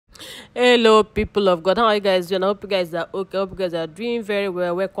Hello, people of God. How are you guys doing? I hope you guys are okay. I hope you guys are doing very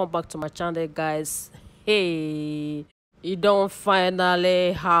well. Welcome back to my channel, guys. Hey, it don't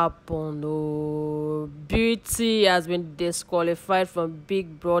finally happen. Oh, Beauty has been disqualified from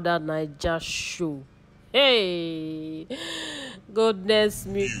Big Brother NAIJA show. Hey, goodness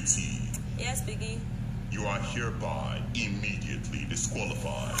me. Beauty, Yes, Biggie. you are hereby immediately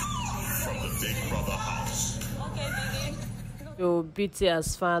disqualified from the Big Brother house. Okay, Biggie. So Beauty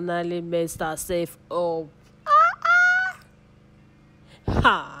has finally messed herself up.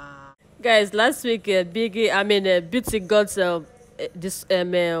 Ha! Guys, last week Beauty got this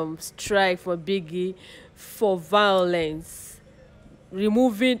strike for Biggie for violence,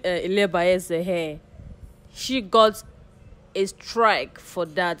 removing Ilebaye's hair. She got a strike for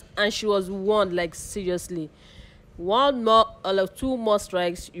that, and she was warned, like, seriously, one more like 2 more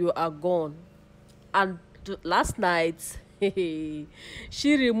strikes, you are gone. And last night she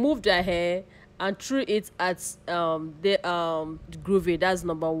removed her hair and threw it at the groovy. That's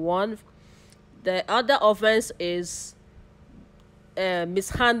number one. The other offense is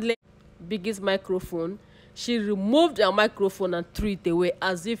mishandling Biggie's microphone. She removed her microphone and threw it away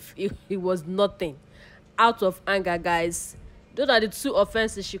as if it was nothing, out of anger. Guys, those are the 2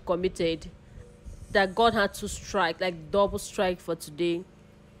 offenses she committed that God had to strike, like double strike for today.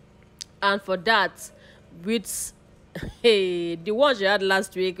 And for that, with hey, the one she had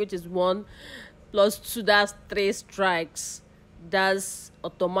last week, which is 1 plus 2, that's 3 strikes. That's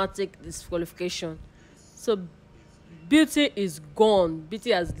automatic disqualification. So Beauty is gone.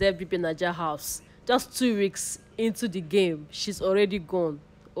 Beauty has left BBNaija house. Just 2 weeks into the game, she's already gone.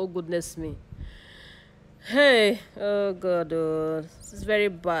 Oh goodness me. Hey, oh god, oh, this is very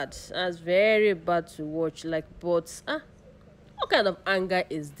bad. That's very bad to watch. Like, but what kind of anger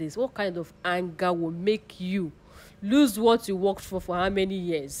is this? What kind of anger will make you lose what you worked for how many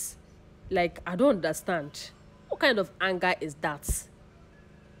years? Like, I don't understand. What kind of anger is that?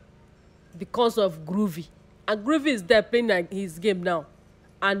 Because of Groovy. And Groovy is there playing like his game now.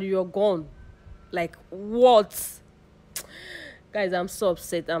 And you're gone. Like, what? Guys, I'm so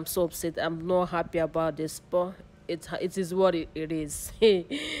upset. I'm so upset. I'm not happy about this. But it is what it is. It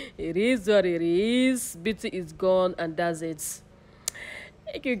is what it is. Beauty is gone, and that's it.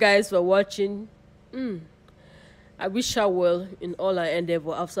 Thank you guys for watching. I wish her well in all her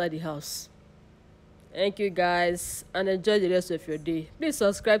endeavor outside the house. Thank you guys, and enjoy the rest of your day. Please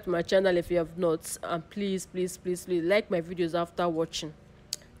subscribe to my channel if you have not, and please like my videos after watching.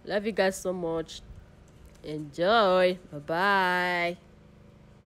 Love you guys so much. Enjoy. Bye bye.